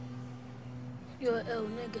You're an ill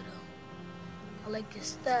nigga though. I like your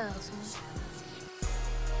style, son.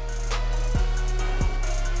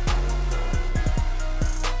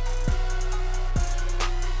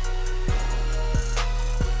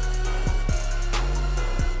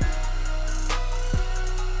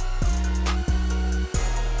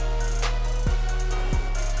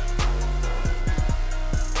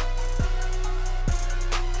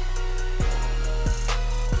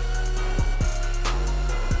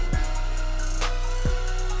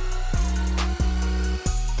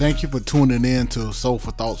 Thank you for tuning in to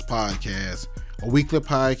Soulful Thoughts Podcast, a weekly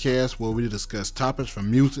podcast where we discuss topics from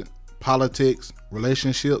music, politics,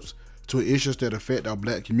 relationships, to issues that affect our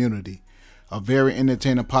black community. A very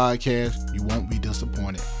entertaining podcast. You won't be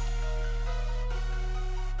disappointed.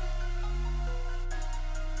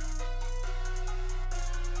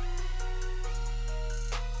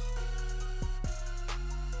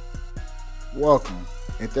 Welcome,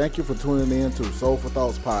 and thank you for tuning in to Soulful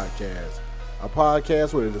Thoughts Podcast, a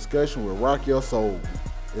podcast where the discussion will rock your soul.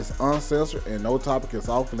 It's uncensored and no topic is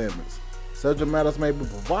off limits. Subject matters may be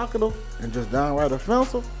provocative and just downright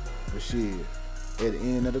offensive, but shit, at the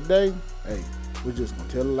end of the day, hey, we're just gonna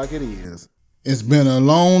tell it like it is. It's been a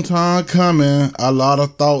long time coming, a lot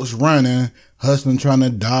of thoughts running, hustling trying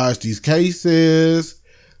to dodge these cases.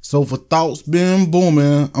 So for thoughts been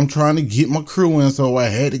booming, I'm trying to get my crew in, so I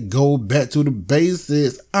had to go back to the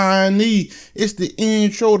basics. It's the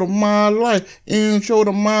intro to my life, intro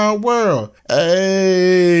to my world.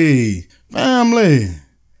 Hey, family,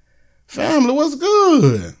 what's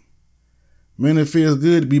good? Man, it feels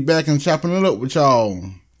good to be back and chopping it up with y'all.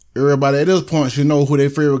 Everybody at this point should know who their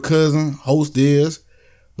favorite cousin, host is.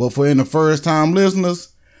 But for any first time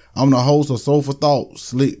listeners, I'm the host of Soulful Thoughts,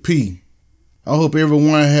 Slick P. I hope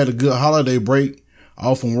everyone had a good holiday break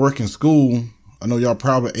off from work and school. I know y'all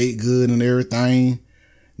probably ate good and everything.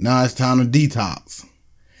 Now it's time to detox.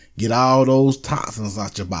 Get all those toxins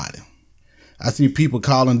out your body. I see people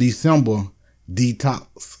calling December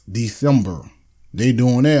detox December. They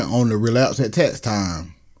doing that on the relapse at tax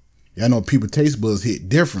time. Y'all know people taste buds hit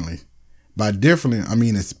differently. By differently, I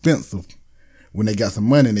mean expensive when they got some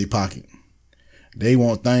money in their pocket. They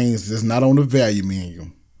want things that's not on the value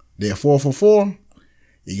menu. They're 4 for 4.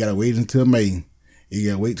 You gotta wait until May. You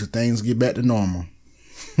gotta wait till things get back to normal.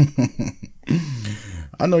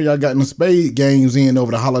 I know y'all got them spade games in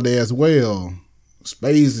over the holiday as well.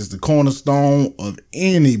 Spades is the cornerstone of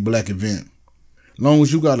any black event. Long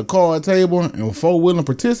as you got a card table and 4 willing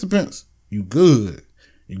participants, you good.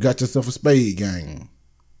 You got yourself a spade game.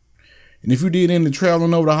 And if you did any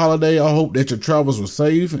traveling over the holiday, I hope that your travels were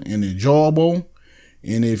safe and enjoyable.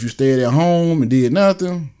 And if you stayed at home and did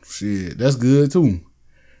nothing, shit, that's good too.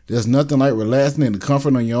 There's nothing like relaxing in the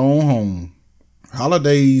comfort of your own home.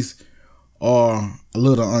 Holidays are a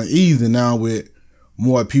little uneasy now with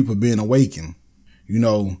more people being awakened. You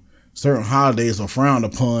know, certain holidays are frowned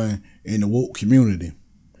upon in the woke community.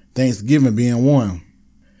 Thanksgiving being one.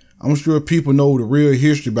 I'm sure people know the real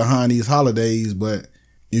history behind these holidays, but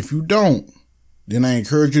if you don't, then I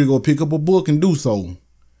encourage you to go pick up a book and do so.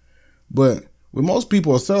 But when most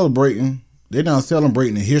people are celebrating, they're not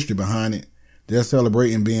celebrating the history behind it. They're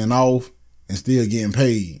celebrating being off and still getting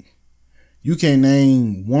paid. You can't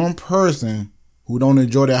name one person who don't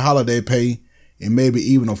enjoy their holiday pay and maybe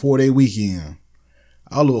even a 4-day weekend.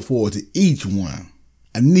 I look forward to each one.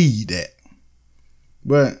 I need that.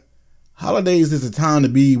 But holidays is a time to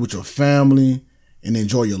be with your family and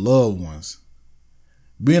enjoy your loved ones.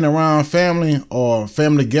 Being around family or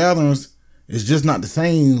family gatherings is just not the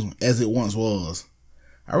same as it once was.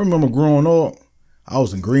 I remember growing up, I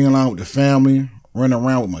was in Green Line with the family, running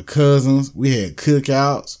around with my cousins. We had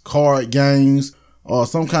cookouts, card games, or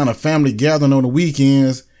some kind of family gathering on the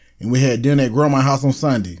weekends, and we had dinner at grandma's house on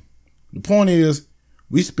Sunday. The point is,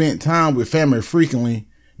 we spent time with family frequently.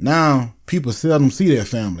 Now, people seldom see their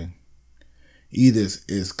family. Either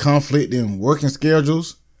it's conflicting working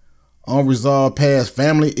schedules, unresolved past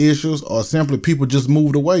family issues, or simply people just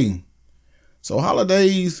moved away. So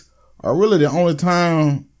holidays are really the only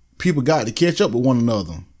time people got to catch up with one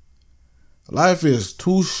another. Life is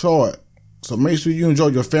too short, so make sure you enjoy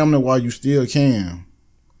your family while you still can.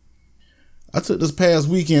 I took this past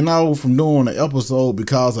weekend off from doing an episode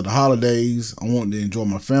because of the holidays. I wanted to enjoy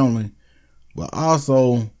my family, but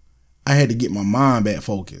also I had to get my mind back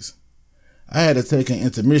focused. I had to take an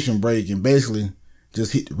intermission break and basically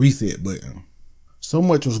just hit the reset button. So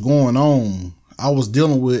much was going on. I was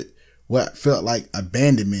dealing with what felt like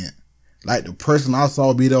abandonment. Like the person I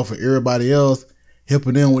saw be there for everybody else,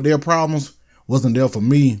 helping them with their problems, wasn't there for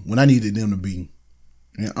me when I needed them to be.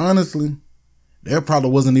 And honestly, that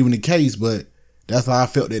probably wasn't even the case, but that's how I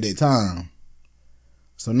felt at that time.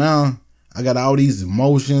 So now I got all these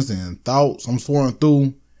emotions and thoughts I'm sorting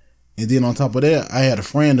through. And then on top of that, I had a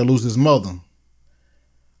friend that lose his mother.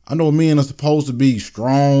 I know men are supposed to be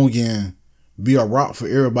strong and be a rock for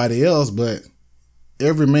everybody else, but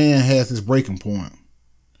every man has his breaking point.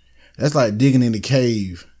 That's like digging in the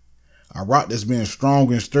cave. A rock that's been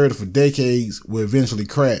strong and sturdy for decades will eventually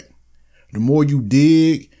crack. The more you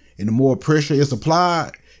dig and the more pressure is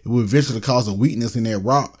applied, it will eventually cause a weakness in that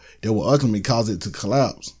rock that will ultimately cause it to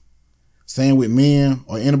collapse. Same with men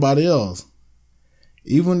or anybody else.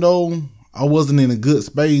 Even though I wasn't in a good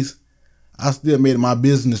space, I still made it my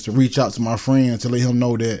business to reach out to my friend to let him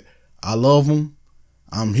know that I love him,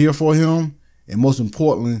 I'm here for him, and most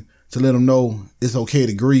importantly, to let him know it's okay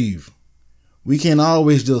to grieve. We can't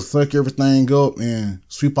always just suck everything up and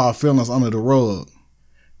sweep our feelings under the rug.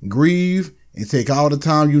 Grieve and take all the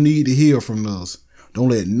time you need to heal from us. Don't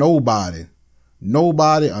let nobody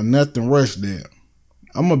or nothing rush that.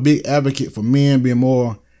 I'm a big advocate for men being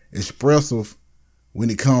more expressive when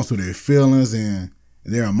it comes to their feelings and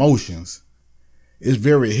their emotions. It's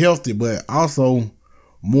very healthy, but also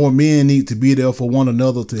more men need to be there for one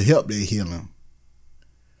another to help their healing.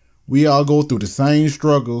 We all go through the same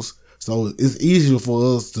struggles, so it's easier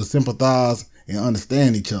for us to sympathize and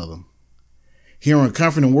understand each other. Hearing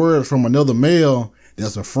comforting words from another male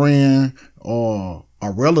that's a friend or a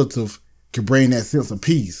relative can bring that sense of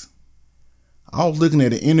peace. I was looking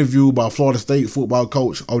at an interview by Florida State football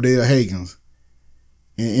coach Odell Haggins.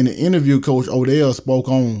 And in the interview, Coach Odell spoke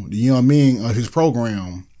on the young men of his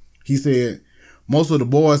program. He said most of the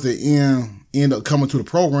boys that end up coming to the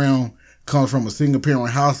program comes from a single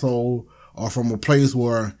parent household or from a place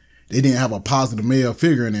where they didn't have a positive male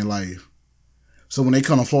figure in their life. So when they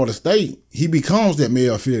come to Florida State, he becomes that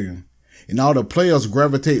male figure. And all the players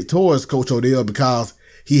gravitate towards Coach Odell because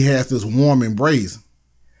he has this warm embrace.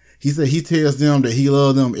 He said he tells them that he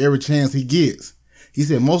loves them every chance he gets. He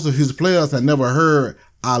said most of his players have never heard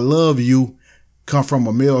 "I love you" come from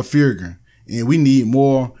a male figure. And we need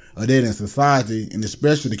more of that in society, and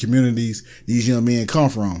especially the communities these young men come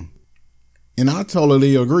from. And I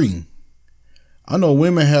totally agree. I know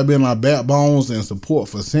women have been our backbones and support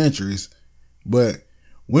for centuries, but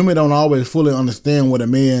women don't always fully understand what a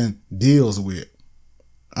man deals with.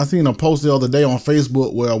 I seen a post the other day on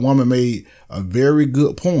Facebook where a woman made a very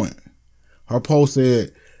good point. Her post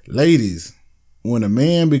said, "Ladies, when a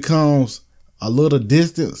man becomes a little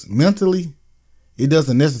distant mentally, it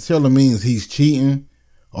doesn't necessarily mean he's cheating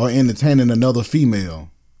or entertaining another female.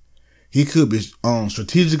 He could be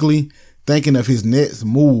strategically thinking of his next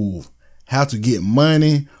move, how to get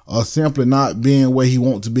money, or simply not being where he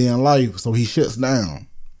wants to be in life, so he shuts down.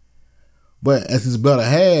 But as his better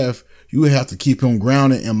half, you have to keep him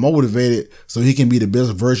grounded and motivated so he can be the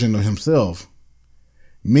best version of himself.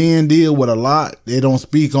 Men deal with a lot they don't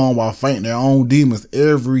speak on while fighting their own demons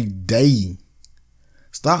every day.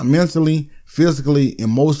 Stop mentally, physically,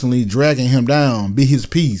 emotionally dragging him down. Be his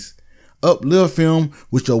peace. Uplift him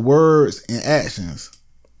with your words and actions."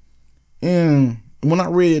 And when I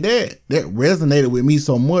read that resonated with me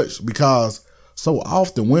so much because so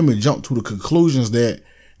often women jump to the conclusions that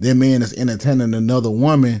their man is entertaining another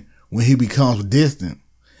woman when he becomes distant,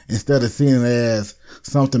 instead of seeing it as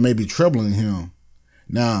something maybe troubling him.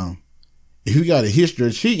 Now, if you got a history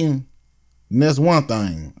of cheating, then that's one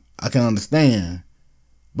thing I can understand.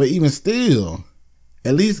 But even still,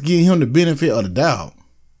 at least give him the benefit of the doubt.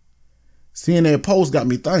 Seeing that post got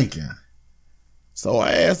me thinking. So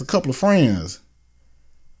I asked a couple of friends,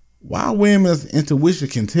 why women's intuition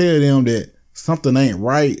can tell them that something ain't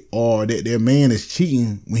right or that their man is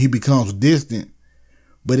cheating when he becomes distant,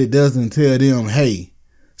 but it doesn't tell them, hey,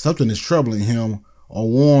 something is troubling him, or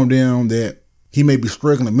warn them that he may be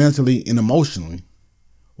struggling mentally and emotionally.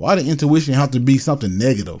 Why the intuition have to be something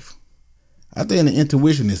negative? I think the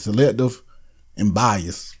intuition is selective and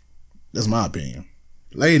biased. That's my opinion.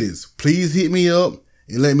 Ladies, please hit me up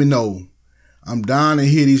and let me know. I'm dying to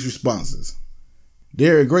hear these responses.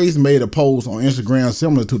 Derek Grace made a post on Instagram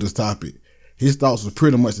similar to this topic. His thoughts were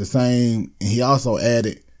pretty much the same, and he also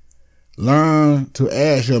added, learn to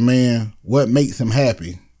ask your man what makes him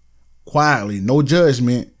happy. Quietly, no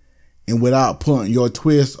judgment, and without putting your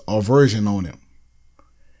twist or version on it.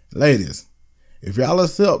 Ladies, if y'all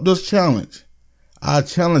accept this challenge, I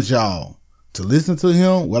challenge y'all to listen to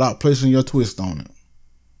him without placing your twist on it.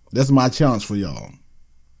 That's my challenge for y'all.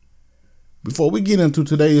 Before we get into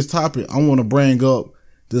today's topic, I want to bring up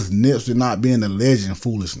this Nipsey not being a legend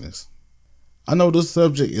foolishness. I know this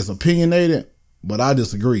subject is opinionated, but I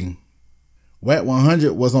disagree. Wack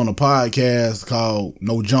 100 was on a podcast called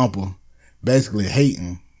No Jumper, basically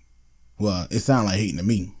hating. Well, it sounded like hating to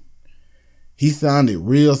me. He sounded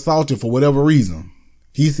real salty for whatever reason.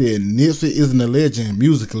 He said Nipsey isn't a legend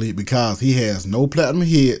musically because he has no platinum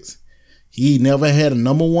hits, he never had a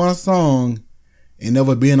 #1 song, and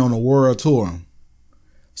never been on a world tour.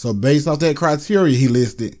 So based off that criteria he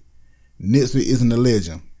listed, Nipsey isn't a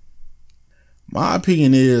legend. My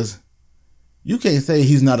opinion is, you can't say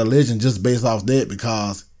he's not a legend just based off that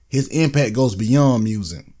because his impact goes beyond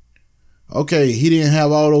music. Okay, he didn't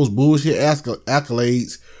have all those bullshit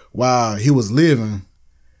accolades while he was living,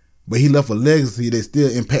 but he left a legacy that still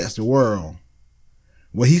impacts the world.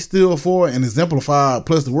 What he stood for and exemplified,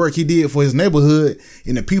 plus the work he did for his neighborhood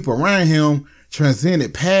and the people around him,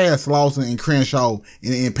 transcended past Slauson and Crenshaw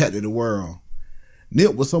and it impacted the world.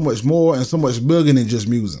 Nip was so much more and so much bigger than just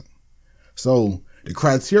music. So the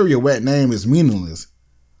criteria of that name is meaningless.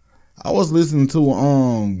 I was listening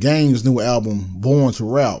to Game's new album, Born to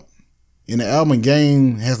Rap. And the album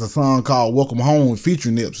Game has a song called Welcome Home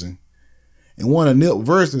featuring Nipsey. In one of Nip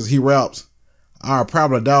verses, he raps, "I'll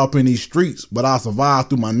probably die up in these streets, but I'll survive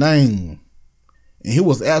through my name." And he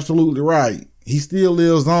was absolutely right. He still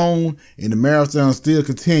lives on, and the marathon still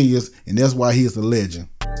continues, and that's why he is a legend.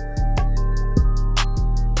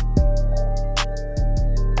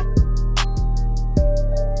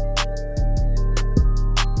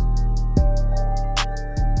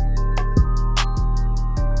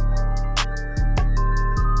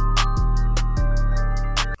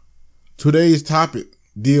 Today's topic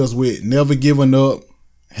deals with never giving up,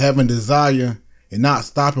 having desire, and not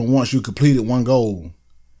stopping once you completed one goal.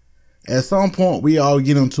 At some point, we all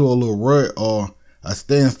get into a little rut or a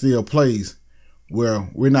standstill place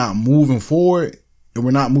where we're not moving forward and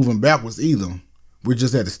we're not moving backwards either. We're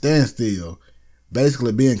just at a standstill,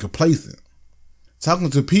 basically being complacent.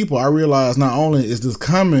 Talking to people, I realize not only is this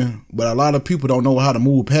coming, but a lot of people don't know how to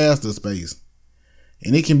move past this space.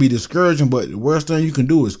 And it can be discouraging, but the worst thing you can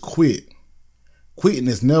do is quit. Quitting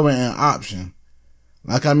is never an option.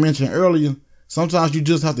 Like I mentioned earlier, sometimes you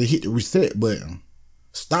just have to hit the reset button.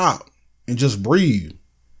 Stop and just breathe.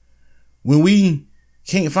 When we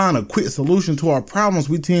can't find a quick solution to our problems,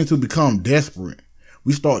 we tend to become desperate.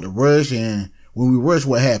 We start to rush, and when we rush,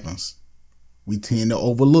 what happens? We tend to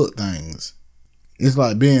overlook things. It's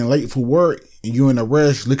like being late for work and you're in a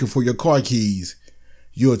rush looking for your car keys.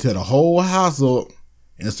 You'll tear the whole house up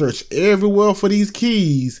and search everywhere for these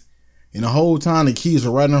keys, and the whole time the keys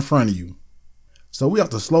are right in front of you. So we have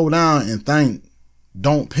to slow down and think.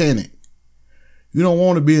 Don't panic. You don't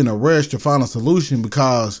want to be in a rush to find a solution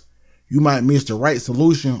because you might miss the right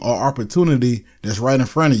solution or opportunity that's right in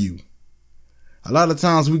front of you. A lot of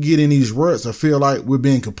times we get in these ruts or feel like we're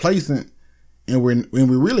being complacent, and we're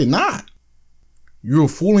really not. You're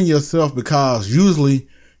fooling yourself because usually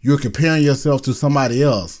you're comparing yourself to somebody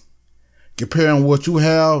else. Comparing what you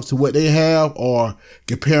have to what they have, or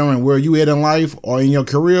comparing where you at in life or in your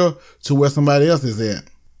career to where somebody else is at.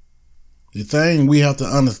 The thing we have to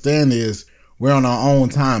understand is we're on our own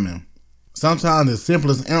timing. Sometimes the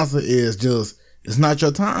simplest answer is just, it's not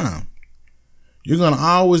your time. You're going to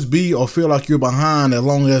always be or feel like you're behind as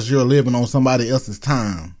long as you're living on somebody else's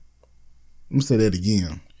time. Let me say that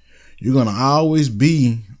again. You're going to always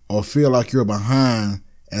be or feel like you're behind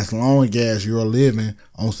as long as you're living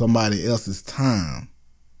on somebody else's time.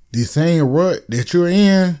 The same rut that you're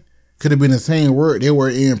in could have been the same rut they were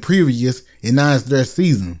in previous, and now it's their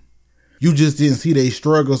season. You just didn't see their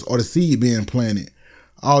struggles or the seed being planted.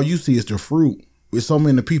 All you see is the fruit, which so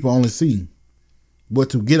many people only see. But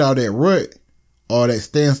to get out of that rut or that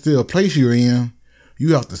standstill place you're in,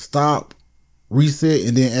 you have to stop, reset,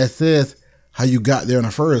 and then assess how you got there in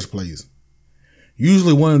the first place.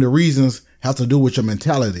 Usually one of the reasons have to do with your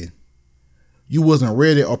mentality. You wasn't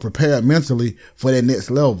ready or prepared mentally for that next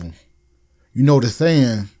level. You know the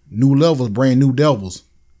saying, new levels bring new devils.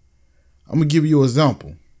 I'm going to give you an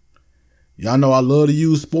example. Y'all know I love to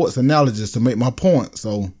use sports analogies to make my point,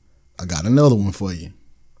 so I got another one for you.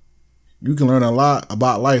 You can learn a lot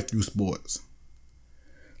about life through sports.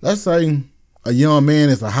 Let's say a young man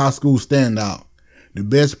is a high school standout, the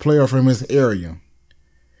best player from his area.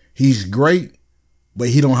 He's great, but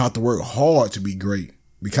he don't have to work hard to be great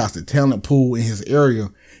because the talent pool in his area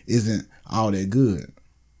isn't all that good.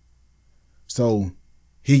 So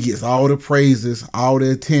he gets all the praises, all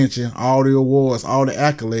the attention, all the awards, all the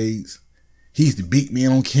accolades. He's the big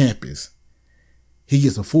man on campus. He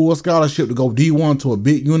gets a full scholarship to go D1 to a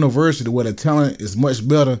big university where the talent is much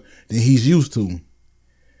better than he's used to.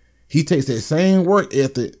 He takes that same work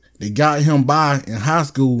ethic that got him by in high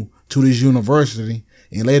school to this university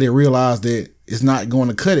and later realized that it's not going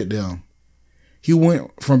to cut it down. He went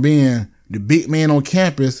from being the big man on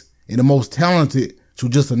campus and the most talented to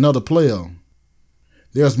just another player.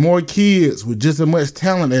 There's more kids with just as much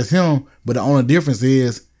talent as him, but the only difference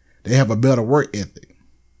is they have a better work ethic.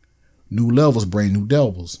 New levels bring new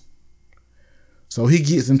devils. So he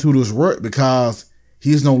gets into this work because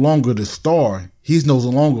he's no longer the star. He's no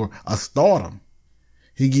longer a starter.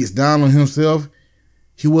 He gets down on himself.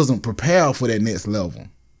 He wasn't prepared for that next level.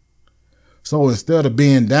 So instead of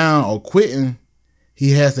being down or quitting,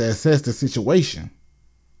 he has to assess the situation.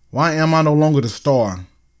 Why am I no longer the star?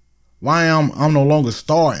 Why am I no longer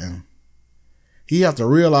starting? He has to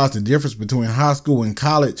realize the difference between high school and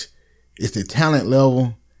college is the talent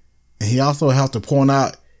level, and he also has to point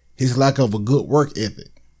out his lack of a good work ethic.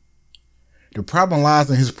 The problem lies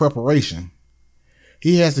in his preparation.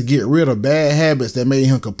 He has to get rid of bad habits that made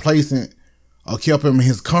him complacent or kept him in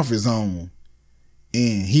his comfort zone,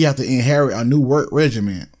 and he has to inherit a new work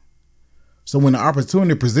regimen. So when the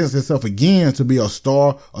opportunity presents itself again to be a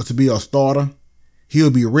star or to be a starter, he'll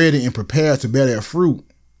be ready and prepared to bear that fruit.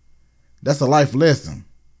 That's a life lesson.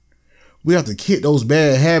 We have to kick those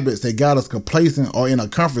bad habits that got us complacent or in a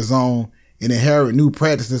comfort zone and inherit new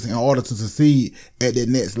practices in order to succeed at that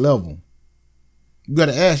next level. You got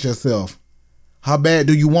to ask yourself, how bad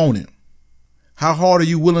do you want it? How hard are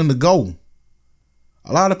you willing to go?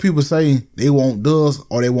 A lot of people say they want this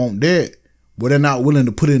or they want that, but they're not willing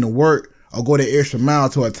to put in the work or go the extra mile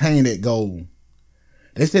to attain that goal.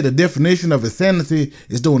 They say the definition of insanity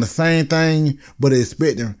is doing the same thing, but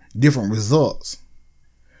expecting different results.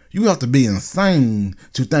 You have to be insane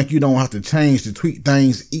to think you don't have to change to tweak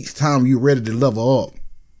things each time you're ready to level up.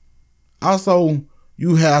 Also,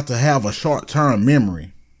 you have to have a short-term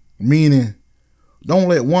memory, meaning don't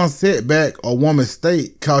let one setback or one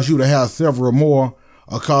mistake cause you to have several more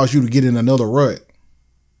or cause you to get in another rut.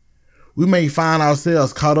 We may find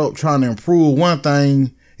ourselves caught up trying to improve one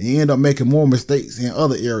thing and end up making more mistakes in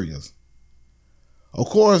other areas. Of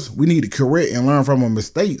course, we need to correct and learn from our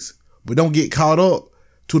mistakes, but don't get caught up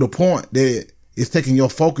to the point that it's taking your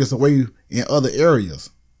focus away in other areas.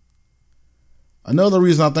 Another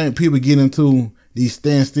reason I think people get into these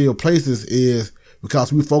standstill places is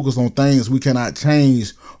because we focus on things we cannot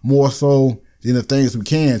change more so than the things we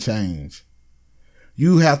can change.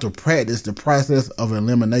 You have to practice the process of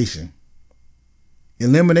elimination.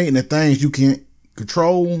 Eliminating the things you can't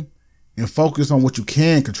control and focus on what you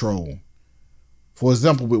can control. For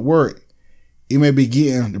example, with work, it may be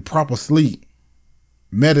getting the proper sleep,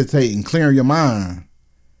 meditating, clearing your mind,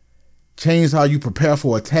 change how you prepare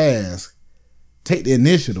for a task, take the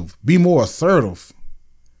initiative, be more assertive,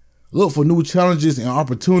 look for new challenges and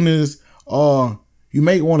opportunities, or you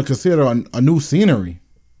may want to consider a new scenery.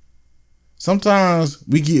 Sometimes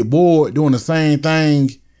we get bored doing the same thing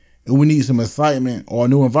and we need some excitement or a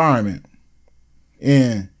new environment.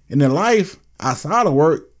 And in life, outside of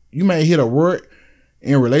work, you may hit a work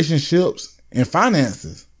in relationships and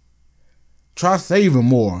finances. Try saving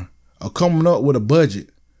more or coming up with a budget.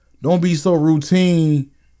 Don't be so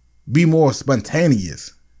routine. Be more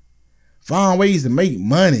spontaneous. Find ways to make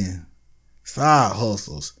money. Side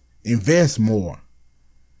hustles. Invest more.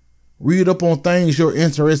 Read up on things you're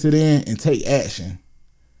interested in and take action.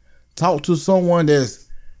 Talk to someone that's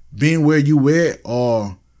been where you at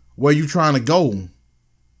or where you trying to go.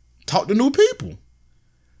 Talk to new people.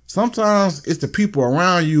 Sometimes it's the people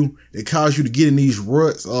around you that cause you to get in these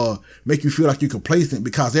ruts or make you feel like you're complacent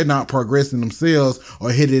because they're not progressing themselves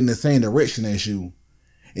or headed in the same direction as you.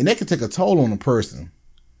 And that can take a toll on a person.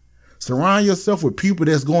 Surround yourself with people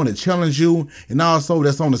that's going to challenge you and also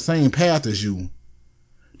that's on the same path as you.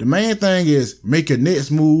 The main thing is make your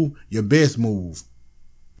next move your best move.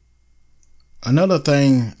 Another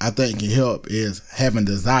thing I think can help is having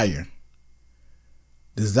desire.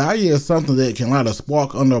 Desire is something that can light a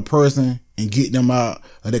spark under a person and get them out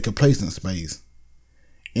of their complacent space.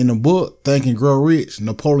 In the book, Think and Grow Rich,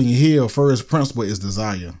 Napoleon Hill's first principle is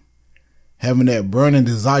desire. Having that burning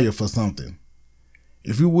desire for something.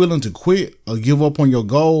 If you're willing to quit or give up on your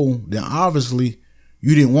goal, then obviously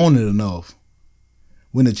you didn't want it enough.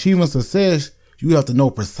 When achieving success, you have to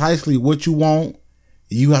know precisely what you want.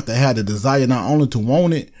 And you have to have the desire not only to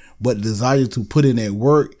want it, but the desire to put in that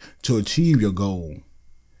work to achieve your goal.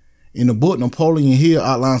 In the book, Napoleon Hill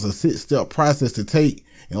outlines a 6-step process to take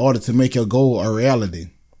in order to make your goal a reality.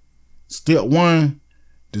 Step 1,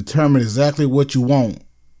 determine exactly what you want.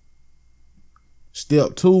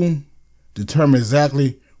 Step 2, determine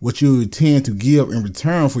exactly what you intend to give in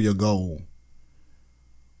return for your goal.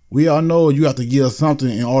 We all know you have to give something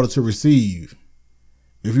in order to receive.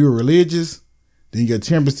 If you're religious, then your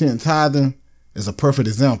 10% tithing is a perfect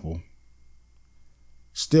example.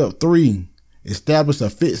 Step 3, establish a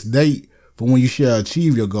fixed date for when you shall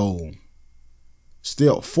achieve your goal.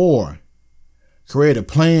 Step 4, Create a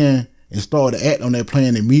plan and start to act on that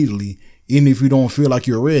plan immediately, even if you don't feel like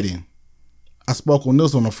you're ready. I spoke on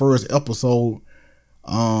this on the first episode,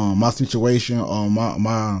 my situation,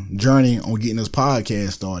 my journey on getting this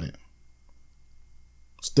podcast started.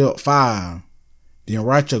 Step 5, then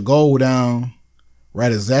write your goal down.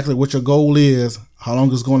 Write exactly what your goal is, how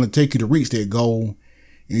long it's going to take you to reach that goal,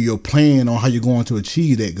 and your plan on how you're going to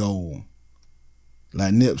achieve that goal.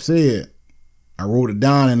 Like Nip said, I wrote it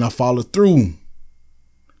down and I followed through.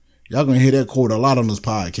 Y'all gonna hear that quote a lot on this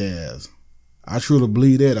podcast. I truly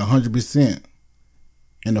believe that 100%.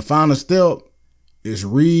 And the final step is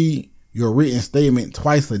read your written statement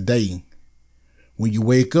twice a day. When you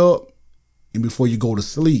wake up and before you go to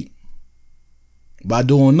sleep. By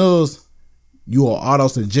doing this, you are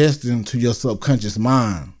auto-suggesting to your subconscious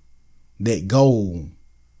mind that goal.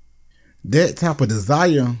 That type of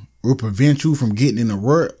desire will prevent you from getting in a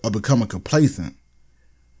rut or becoming complacent.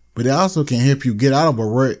 But it also can help you get out of a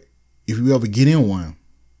rut if you ever get in one.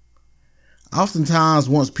 Oftentimes,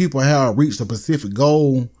 once people have reached a specific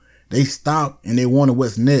goal, they stop and they wonder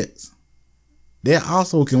what's next. That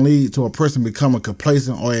also can lead to a person becoming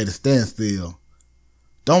complacent or at a standstill.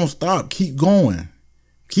 Don't stop, keep going.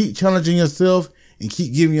 Keep challenging yourself and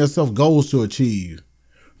keep giving yourself goals to achieve.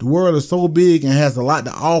 The world is so big and has a lot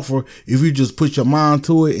to offer if you just put your mind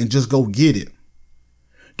to it and just go get it.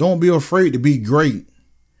 Don't be afraid to be great.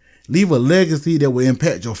 Leave a legacy that will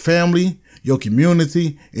impact your family, your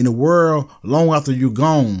community, and the world long after you're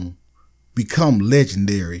gone. Become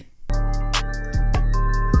legendary.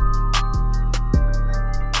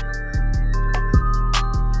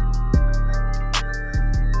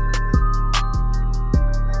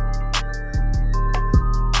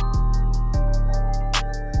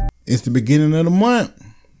 It's the beginning of the month,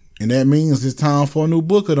 and that means it's time for a new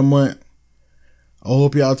book of the month. I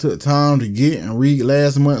hope y'all took time to get and read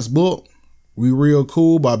last month's book, We Real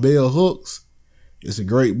Cool by Bell Hooks. It's a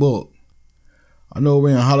great book. I know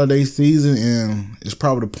we're in holiday season, and it's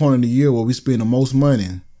probably the point of the year where we spend the most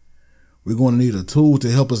money. We're going to need a tool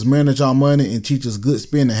to help us manage our money and teach us good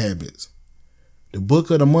spending habits. The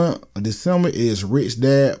book of the month of December is Rich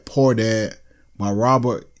Dad, Poor Dad by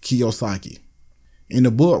Robert Kiyosaki. In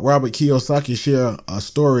the book, Robert Kiyosaki shares a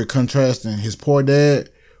story contrasting his poor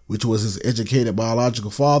dad, which was his educated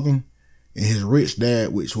biological father, and his rich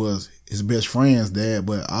dad, which was his best friend's dad,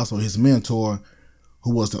 but also his mentor,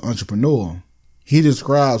 who was the entrepreneur. He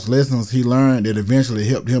describes lessons he learned that eventually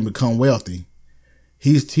helped him become wealthy.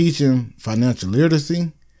 He's teaching financial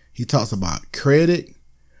literacy. He talks about credit,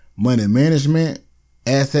 money management,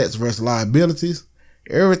 assets versus liabilities,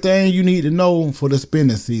 everything you need to know for the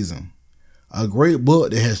spending season. A great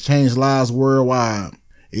book that has changed lives worldwide.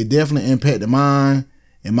 It definitely impacted mine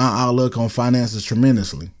and my outlook on finances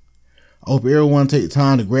tremendously. I hope everyone take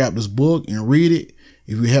time to grab this book and read it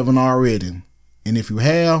if you haven't already. And if you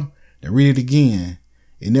have, then read it again.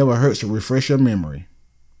 It never hurts to refresh your memory.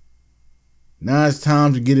 Now it's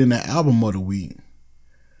time to get in the album of the week.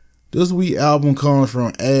 This week's album comes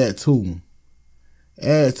from Add2.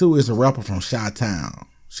 Add2 is a rapper from Chi-Town,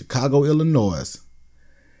 Chicago, Illinois.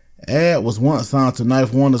 Ad was once signed to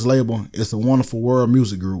Knife Wonder's label, It's a Wonderful World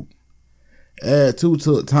music group. Add2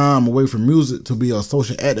 took time away from music to be a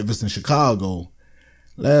social activist in Chicago.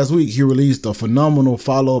 Last week, he released a phenomenal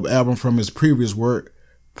follow-up album from his previous work,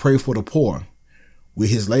 Pray for the Poor,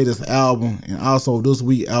 with his latest album, and also this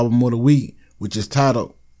week's album of the week, which is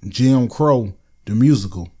titled Jim Crow, the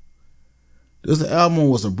Musical. This album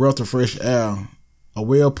was a breath of fresh air, a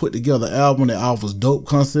well put together album that offers dope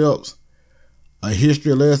concepts, a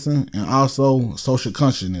history lesson, and also social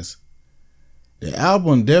consciousness. The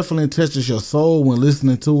album definitely touches your soul when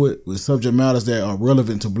listening to it with subject matters that are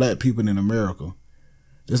relevant to black people in America.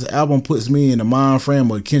 This album puts me in the mind frame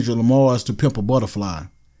of Kendrick Lamar's To Pimp a Butterfly,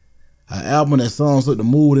 an album that sums up the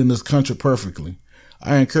mood in this country perfectly.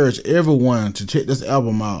 I encourage everyone to check this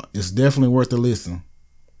album out. It's definitely worth a listen.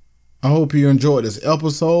 I hope you enjoyed this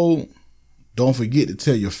episode. Don't forget to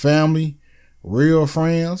tell your family, real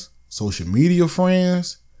friends, social media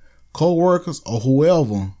friends, co-workers, or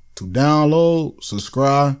whoever to download,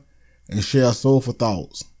 subscribe, and share Soulful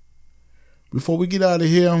Thoughts. Before we get out of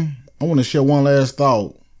here, I want to share one last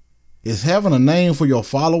thought. Is having a name for your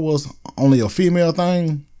followers only a female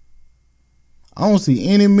thing? I don't see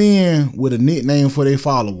any men with a nickname for their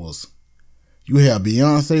followers. You have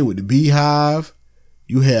Beyonce with the Beehive,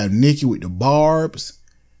 you have Nicki with the Barbs,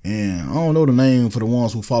 and I don't know the name for the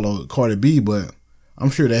ones who follow Cardi B, but I'm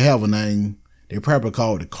sure they have a name. They probably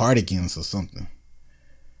call it the Cardigans or something.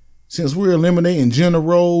 Since we're eliminating gender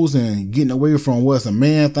roles and getting away from what's a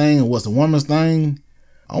man thing and what's a woman's thing,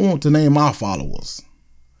 I want to name my followers.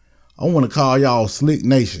 I want to call y'all Slick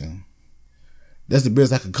Nation. That's the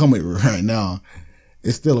best I can come with right now.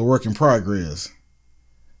 It's still a work in progress.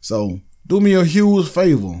 So do me a huge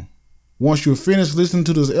favor. Once you're finished listening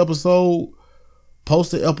to this episode, post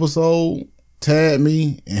the episode, tag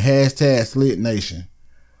me, and hashtag Slick Nation.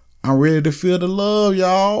 I'm ready to feel the love,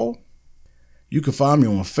 y'all. You can find me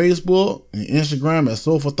on Facebook and Instagram at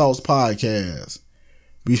Soulful Thoughts Podcast.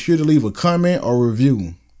 Be sure to leave a comment or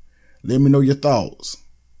review. Let me know your thoughts.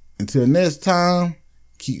 Until next time,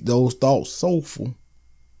 keep those thoughts soulful.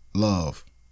 Love.